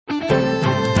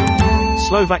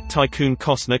Slovak tycoon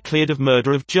Kostner cleared of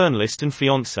murder of journalist and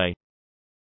fiancé.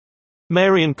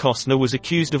 Marian Kostner was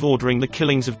accused of ordering the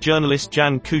killings of journalist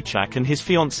Jan Kuciak and his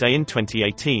fiancée in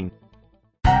 2018.